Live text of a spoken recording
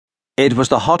It was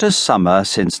the hottest summer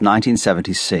since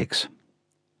 1976.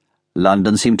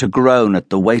 London seemed to groan at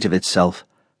the weight of itself,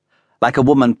 like a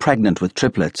woman pregnant with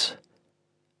triplets.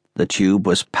 The tube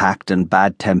was packed and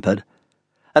bad-tempered,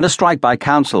 and a strike by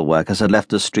council workers had left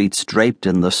the streets draped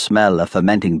in the smell of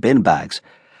fermenting bin bags,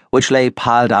 which lay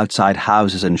piled outside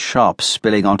houses and shops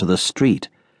spilling onto the street,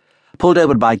 pulled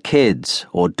over by kids,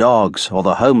 or dogs, or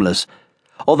the homeless,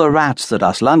 or the rats that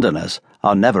us Londoners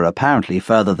are never apparently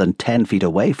further than 10 feet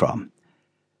away from.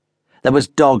 There was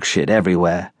dog shit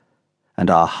everywhere,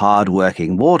 and our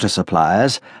hard-working water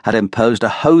suppliers had imposed a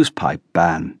hosepipe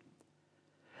ban.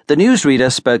 The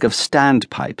newsreader spoke of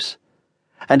standpipes,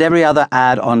 and every other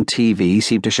ad on TV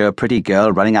seemed to show a pretty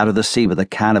girl running out of the sea with a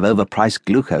can of overpriced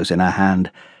glucose in her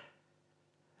hand.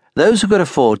 Those who could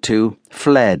afford to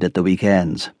fled at the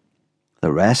weekends.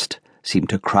 The rest seemed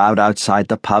to crowd outside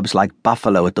the pubs like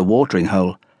buffalo at the watering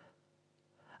hole.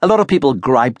 A lot of people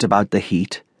griped about the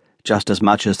heat, just as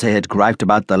much as they had griped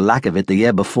about the lack of it the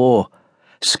year before,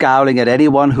 scowling at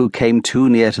anyone who came too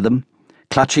near to them,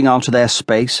 clutching onto their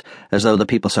space as though the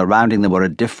people surrounding them were a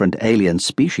different alien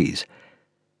species.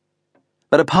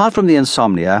 But apart from the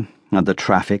insomnia and the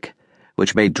traffic,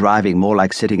 which made driving more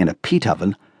like sitting in a peat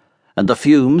oven, and the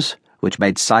fumes, which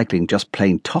made cycling just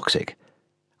plain toxic,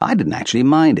 I didn't actually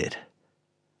mind it.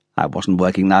 I wasn't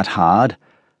working that hard,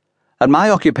 and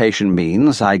my occupation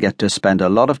means I get to spend a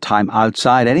lot of time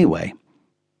outside anyway.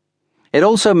 It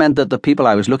also meant that the people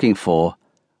I was looking for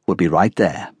would be right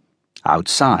there,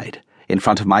 outside, in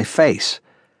front of my face,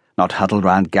 not huddled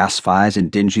round gas fires in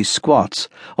dingy squats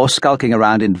or skulking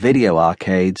around in video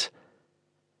arcades.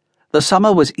 The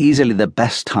summer was easily the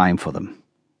best time for them.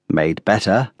 Made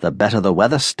better the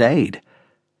weather stayed.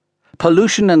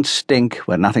 Pollution and stink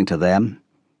were nothing to them,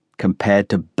 compared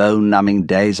to bone-numbing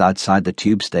days outside the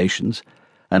tube stations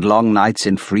and long nights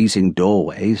in freezing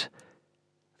doorways.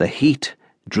 The heat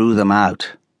drew them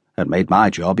out and made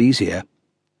my job easier.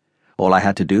 All I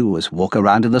had to do was walk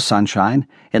around in the sunshine,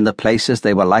 in the places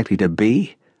they were likely to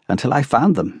be, until I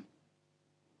found them.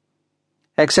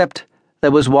 Except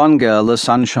there was one girl the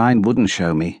sunshine wouldn't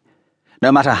show me,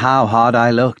 no matter how hard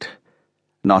I looked.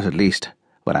 Not at least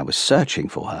when I was searching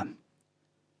for her.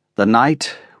 The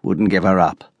night wouldn't give her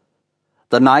up.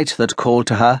 The night that called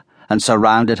to her and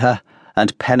surrounded her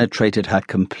and penetrated her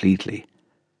completely.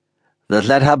 That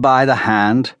led her by the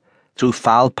hand, through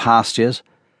foul pastures,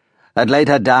 and laid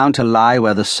her down to lie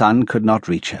where the sun could not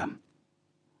reach her.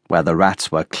 Where the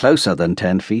rats were closer than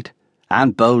 10 feet,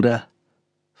 and bolder,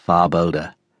 far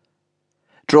bolder.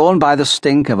 Drawn by the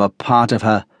stink of a part of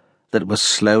her that was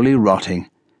slowly rotting,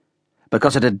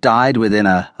 because it had died within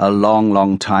her a long,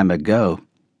 long time ago,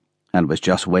 and was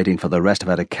just waiting for the rest of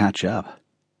her to catch up.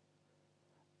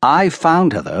 I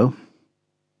found her, though.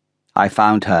 I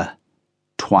found her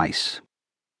twice.